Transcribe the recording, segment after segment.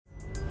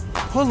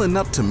Pulling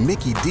up to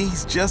Mickey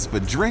D's just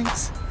for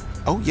drinks?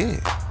 Oh yeah,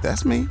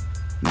 that's me.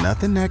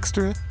 Nothing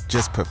extra,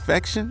 just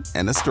perfection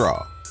and a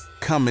straw.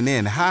 Coming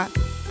in hot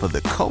for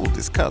the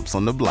coldest cups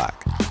on the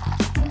block.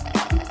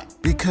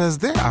 Because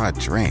there are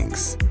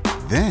drinks.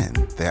 Then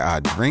there are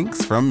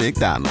drinks from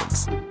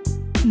McDonald's.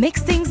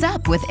 Mix things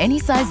up with any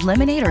size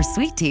lemonade or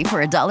sweet tea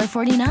for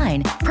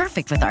 $1.49.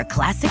 Perfect with our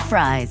classic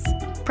fries.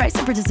 Price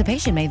and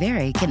participation may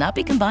vary. Cannot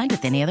be combined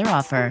with any other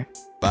offer.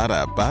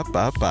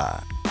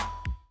 Ba-da-ba-ba-ba.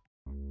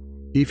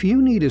 If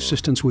you need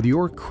assistance with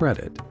your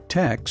credit,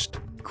 text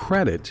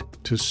CREDIT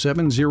to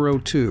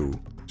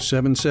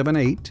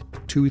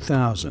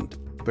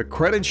 702-778-2000. The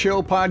Credit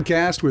Show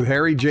podcast with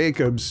Harry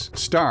Jacobs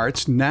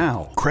starts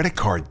now. Credit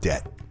card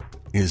debt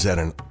is at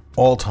an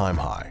all-time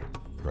high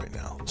right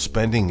now.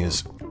 Spending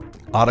is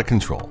out of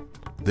control.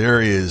 There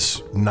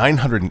is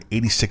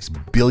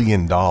 $986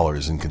 billion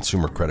in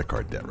consumer credit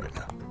card debt right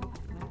now.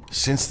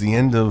 Since the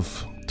end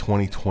of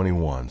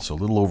 2021, so a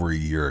little over a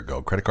year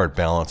ago, credit card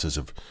balances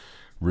have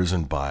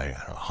risen by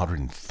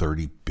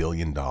 $130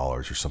 billion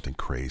or something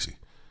crazy.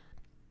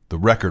 The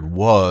record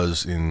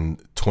was in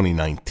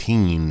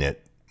 2019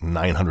 at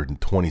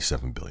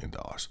 $927 billion.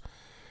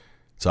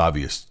 It's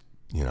obvious,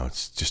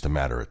 it's just a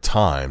matter of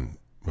time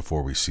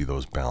before we see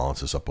those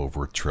balances up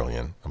over $1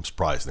 trillion. I'm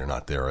surprised they're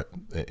not there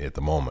at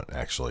the moment,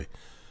 actually.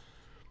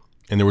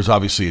 And there was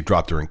obviously a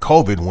drop during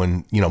COVID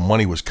when,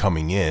 money was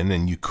coming in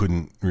and you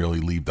couldn't really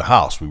leave the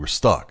house. We were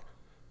stuck.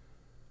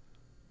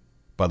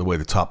 By the way,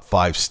 the top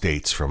 5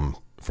 states from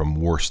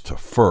worst to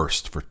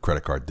first for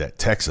credit card debt: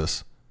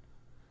 Texas,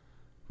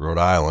 Rhode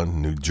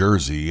Island, New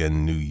Jersey,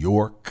 and New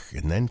York,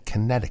 and then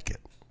Connecticut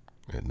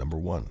at number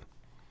 1.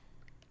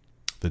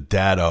 The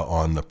data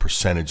on the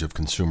percentage of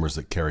consumers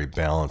that carry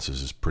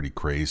balances is pretty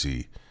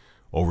crazy.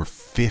 Over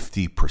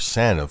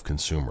 50% of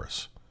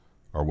consumers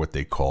are what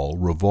they call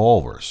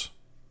revolvers.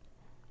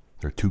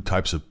 There are 2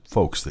 types of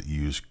folks that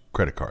use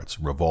credit cards: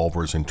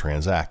 revolvers and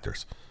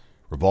transactors.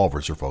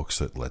 Revolvers are folks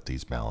that let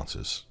these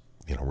balances,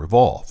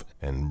 revolve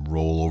and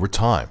roll over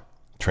time.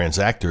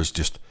 Transactors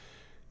just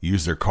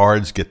use their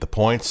cards, get the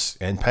points,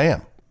 and pay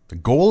them. The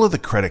goal of the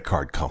credit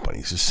card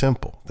companies is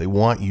simple. They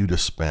want you to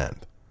spend.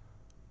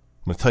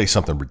 I'm going to tell you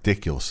something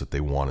ridiculous that they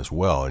want as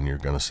well, and you're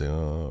going to say,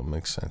 oh, it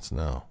makes sense.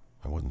 No,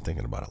 I wasn't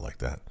thinking about it like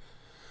that.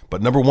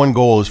 But number 1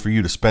 goal is for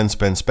you to spend.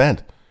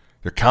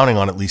 They're counting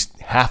on at least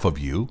half of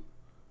you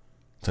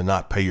to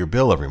not pay your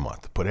bill every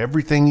month. Put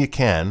everything you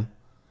can.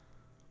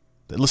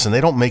 Listen,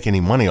 they don't make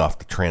any money off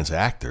the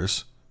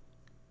transactors.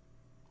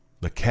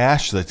 The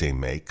cash that they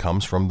make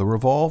comes from the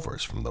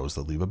revolvers, from those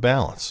that leave a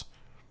balance.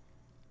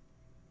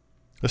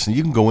 Listen,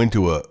 you can go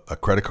into a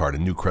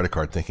new credit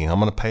card thinking, I'm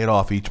going to pay it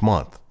off each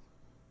month.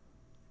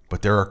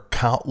 But there are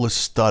countless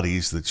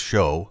studies that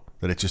show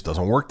that it just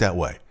doesn't work that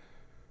way.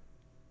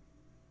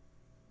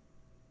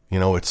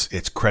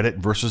 It's credit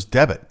versus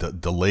debit, the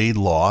delayed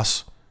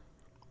loss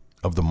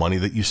of the money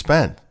that you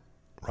spend,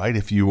 right?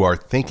 If you are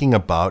thinking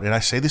about, and I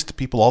say this to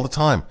people all the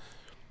time,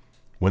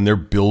 when they're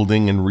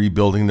building and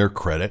rebuilding their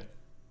credit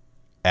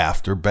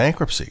after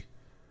bankruptcy,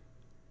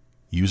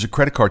 use a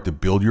credit card to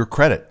build your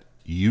credit.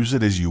 Use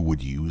it as you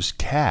would use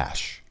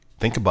cash.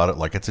 Think about it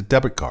like it's a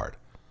debit card.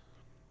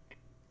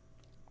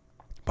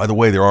 By the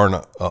way, there are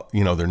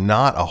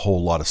not a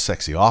whole lot of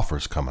sexy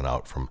offers coming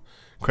out from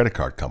credit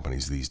card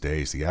companies these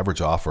days. The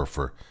average offer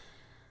for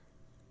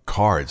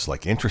cards,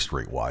 like interest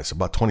rate wise,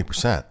 about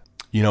 20%.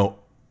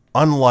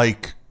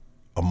 Unlike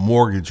a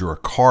mortgage or a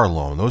car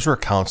loan, those are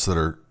accounts that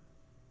are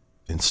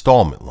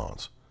installment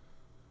loans.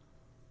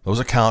 Those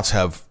accounts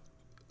have,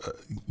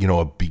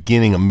 a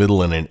beginning, a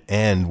middle, and an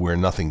end where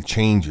nothing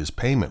changes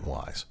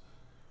payment-wise.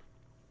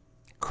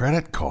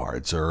 Credit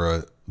cards are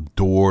a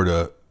door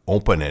to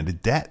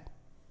open-ended debt.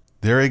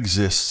 There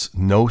exists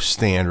no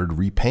standard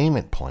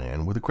repayment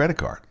plan with a credit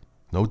card.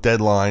 No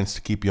deadlines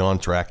to keep you on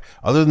track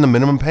other than the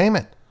minimum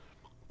payment.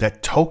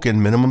 That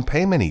token minimum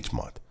payment each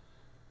month.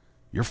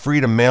 You're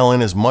free to mail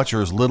in as much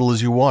or as little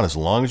as you want. As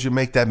long as you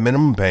make that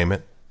minimum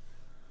payment,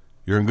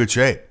 you're in good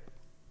shape.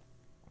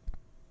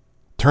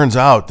 Turns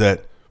out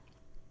that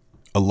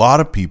a lot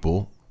of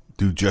people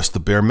do just the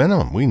bare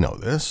minimum. We know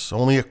this.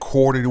 Only a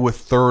quarter to a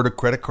third of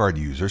credit card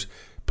users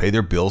pay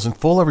their bills in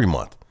full every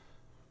month.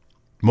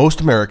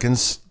 Most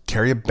Americans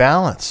carry a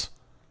balance.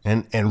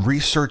 And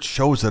research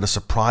shows that a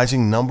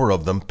surprising number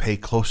of them pay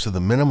close to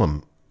the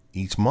minimum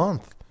each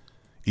month,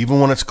 even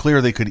when it's clear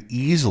they could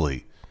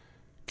easily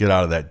get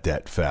out of that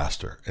debt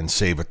faster and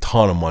save a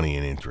ton of money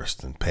in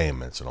interest and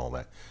payments and all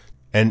that.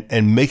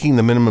 And making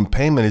the minimum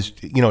payment is,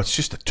 it's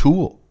just a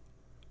tool.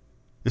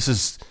 This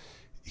is,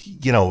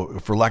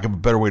 for lack of a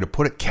better way to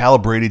put it,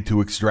 calibrated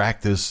to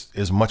extract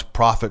as much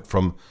profit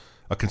from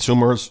a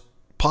consumer as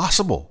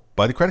possible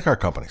by the credit card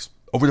companies.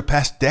 Over the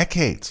past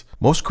decades,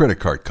 most credit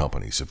card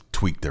companies have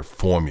tweaked their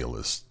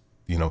formulas,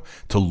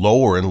 to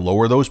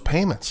lower those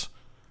payments.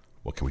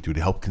 What can we do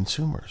to help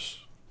consumers?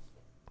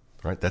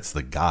 Right? That's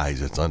the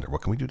guise it's under.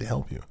 What can we do to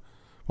help you?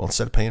 Well,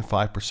 instead of paying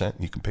 5%,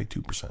 you can pay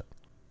 2%. And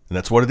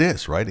that's what it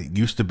is, right? It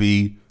used to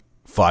be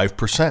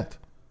 5%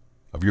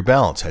 of your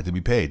balance had to be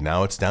paid.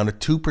 Now it's down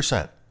to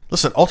 2%.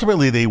 Listen,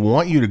 ultimately, they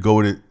want you to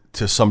go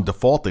to some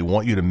default. They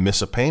want you to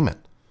miss a payment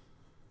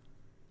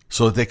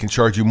so that they can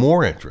charge you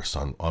more interest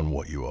on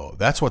what you owe.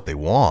 That's what they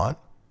want.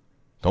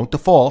 Don't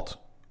default,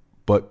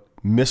 but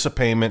miss a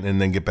payment and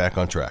then get back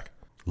on track.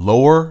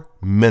 Lower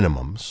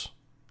minimums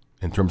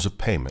in terms of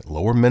payment.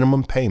 Lower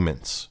minimum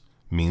payments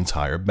means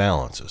higher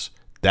balances.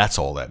 That's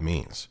all that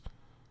means.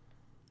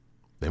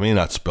 They may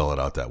not spell it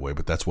out that way,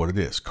 but that's what it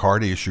is.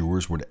 Card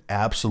issuers would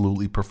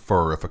absolutely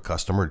prefer if a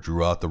customer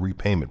drew out the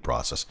repayment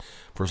process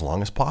for as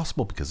long as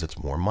possible because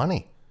it's more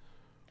money.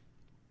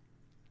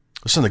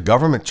 Listen, the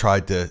government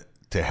tried to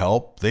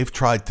help. They've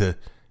tried to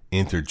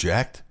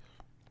interject.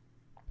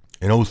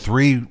 In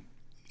 2003,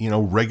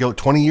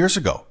 20 years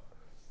ago,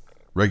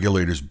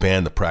 regulators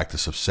banned the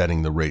practice of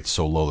setting the rates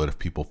so low that if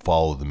people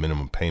followed the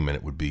minimum payment,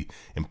 it would be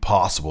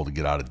impossible to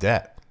get out of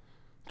debt.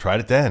 Tried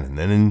it then. And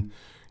then in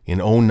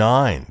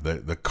 2009,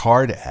 the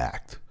Card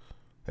Act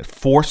that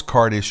forced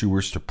card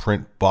issuers to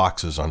print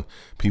boxes on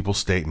people's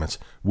statements,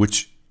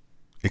 which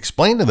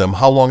explained to them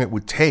how long it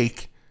would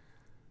take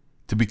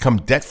to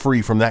become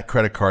debt-free from that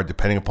credit card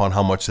depending upon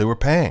how much they were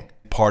paying.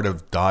 Part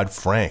of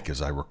Dodd-Frank,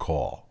 as I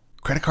recall.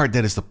 Credit card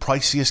debt is the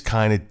priciest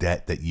kind of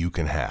debt that you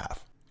can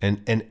have.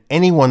 And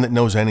anyone that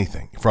knows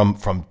anything,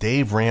 from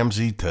Dave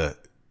Ramsey to,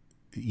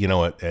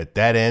 at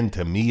that end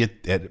to me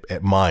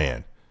at my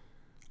end,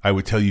 I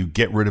would tell you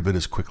get rid of it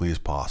as quickly as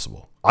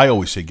possible. I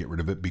always say get rid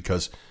of it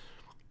because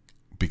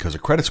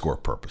of credit score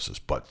purposes.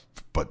 But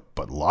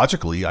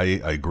logically, I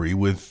agree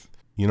with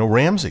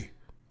Ramsey.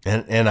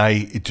 And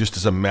it just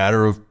is a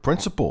matter of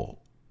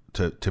principle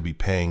to be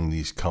paying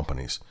these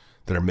companies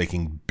that are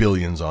making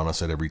billions on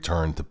us at every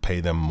turn to pay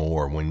them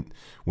more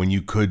when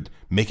you could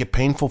make it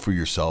painful for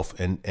yourself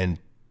and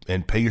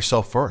pay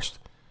yourself first.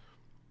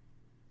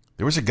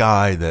 There was a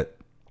guy that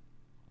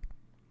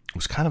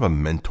was kind of a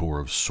mentor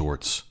of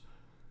sorts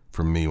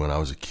for me when I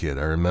was a kid.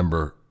 I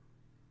remember,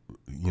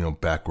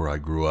 back where I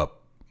grew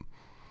up,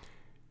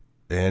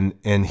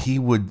 and he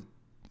would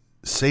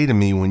say to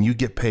me, when you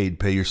get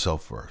paid, pay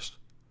yourself first.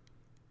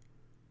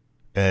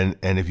 And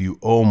if you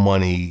owe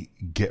money,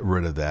 get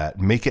rid of that.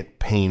 Make it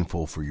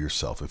painful for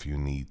yourself if you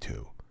need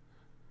to.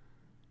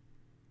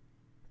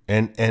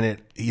 And it,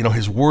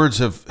 his words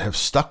have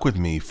stuck with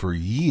me for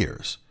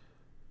years.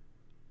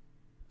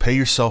 Pay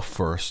yourself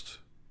first,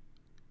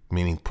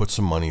 meaning put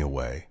some money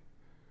away.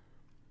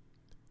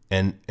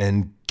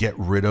 And get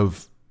rid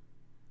of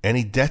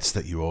any debts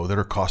that you owe that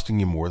are costing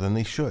you more than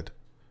they should.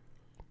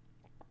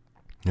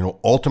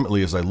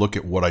 Ultimately, as I look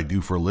at what I do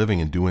for a living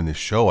and doing this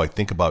show, I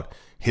think about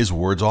his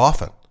words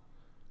often.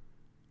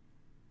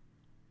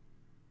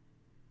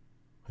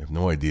 I have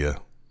no idea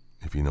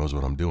if he knows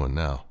what I'm doing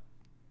now.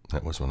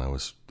 That was when I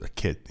was a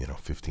kid,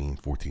 15,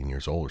 14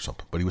 years old or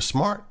something. But he was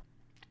smart.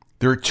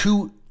 There are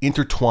two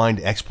intertwined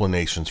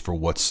explanations for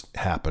what's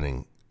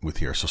happening with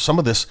here. So some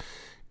of this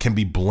can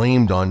be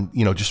blamed on,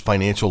 just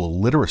financial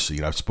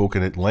illiteracy. I've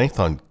spoken at length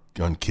on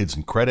kids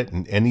and credit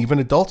and even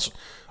adults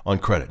on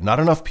credit. Not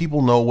enough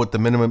people know what the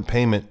minimum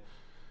payment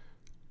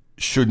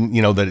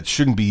that it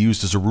shouldn't be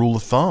used as a rule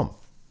of thumb.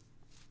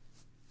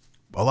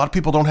 A lot of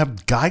people don't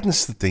have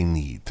guidance that they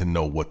need to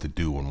know what to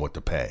do and what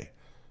to pay.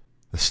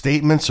 The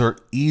statements are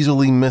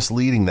easily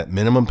misleading. That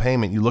minimum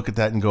payment, you look at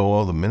that and go,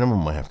 oh, the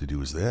minimum I have to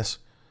do is this.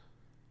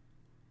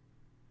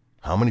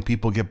 How many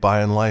people get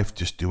by in life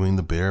just doing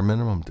the bare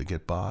minimum to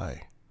get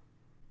by?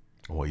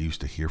 Oh, I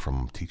used to hear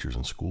from teachers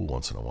in school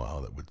once in a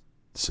while that would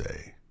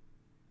say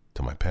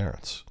to my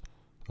parents,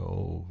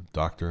 oh,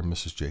 Dr. and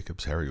Mrs.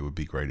 Jacobs, Harry, it would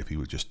be great if he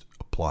would just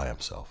apply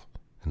himself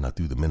and not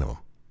do the minimum.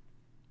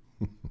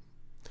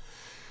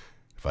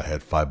 If I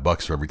had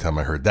 $5 for every time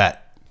I heard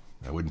that,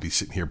 I wouldn't be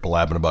sitting here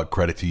blabbing about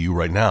credit to you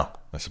right now,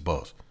 I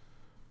suppose.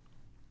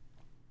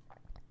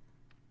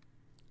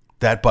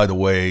 That, by the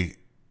way,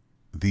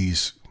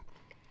 this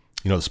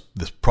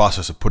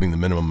process of putting the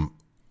minimum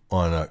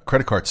on a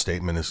credit card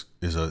statement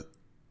is an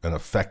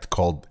effect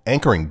called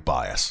anchoring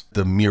bias.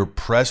 The mere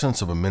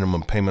presence of a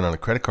minimum payment on a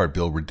credit card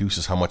bill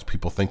reduces how much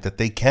people think that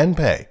they can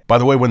pay. By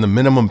the way, when the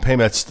minimum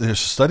payment, there's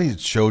studies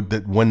that showed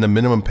that when the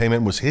minimum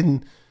payment was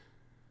hidden,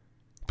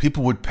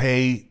 people would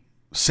pay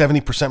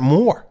 70%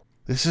 more.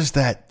 This is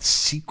that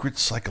secret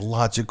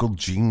psychological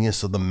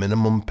genius of the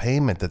minimum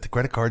payment that the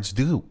credit cards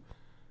do.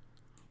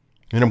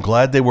 And I'm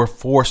glad they were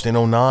forced in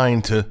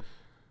 2009 to,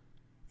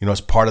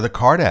 as part of the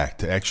Card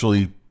Act, to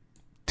actually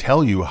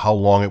tell you how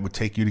long it would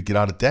take you to get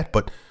out of debt.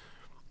 But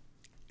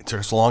it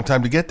took us a long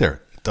time to get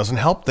there. It doesn't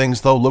help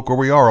things, though. Look where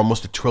we are,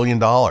 almost $1 trillion.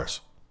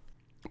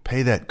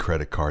 Pay that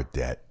credit card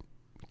debt.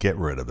 Get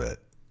rid of it.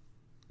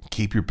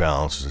 Keep your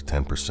balances at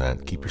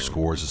 10%. Keep your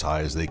scores as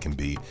high as they can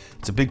be.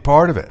 It's a big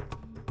part of it.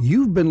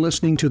 You've been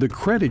listening to the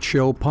Credit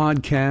Show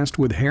podcast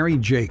with Harry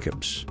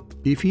Jacobs.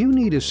 If you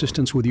need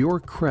assistance with your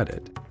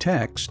credit,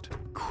 text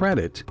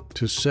CREDIT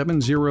to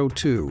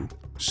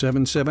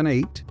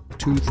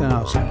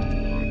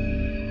 702-778-2000.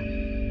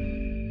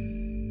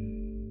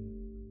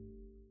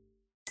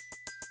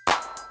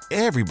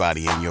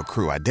 Everybody in your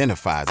crew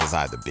identifies as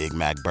either Big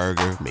Mac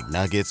Burger,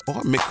 McNuggets,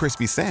 or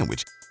McCrispy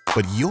Sandwich.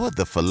 But you're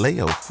the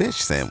Filet-O-Fish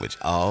Sandwich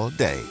all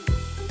day.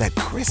 That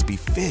crispy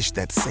fish,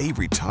 that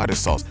savory tartar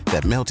sauce,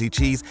 that melty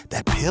cheese,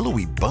 that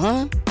pillowy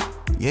bun.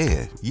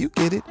 Yeah, you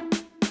get it.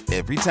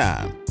 Every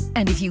time.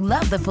 And if you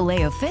love the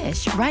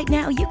Filet-O-Fish, right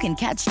now you can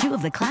catch two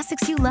of the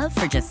classics you love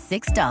for just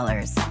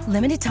 $6.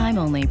 Limited time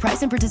only.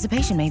 Price and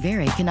participation may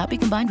vary. Cannot be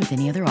combined with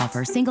any other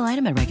offer. Single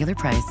item at regular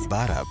price.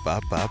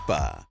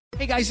 Ba-da-ba-ba-ba.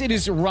 Hey guys, it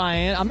is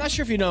Ryan. I'm not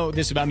sure if you know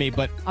this about me,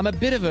 but I'm a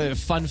bit of a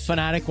fun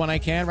fanatic when I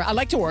can. I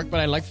like to work, but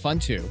I like fun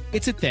too.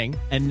 It's a thing.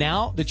 And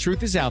now the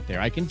truth is out there.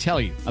 I can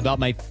tell you about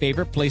my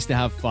favorite place to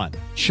have fun.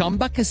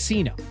 Chumba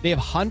Casino. They have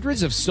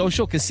hundreds of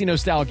social casino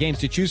style games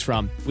to choose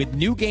from with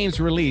new games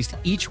released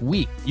each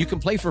week. You can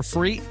play for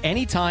free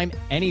anytime,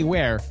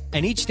 anywhere.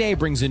 And each day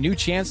brings a new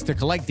chance to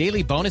collect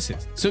daily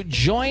bonuses. So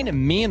join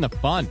me in the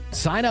fun.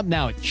 Sign up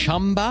now at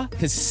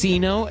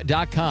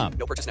ChumbaCasino.com.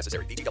 No purchase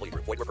necessary. VGW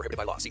Group. Void where prohibited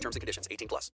by law. See terms and conditions. 18+.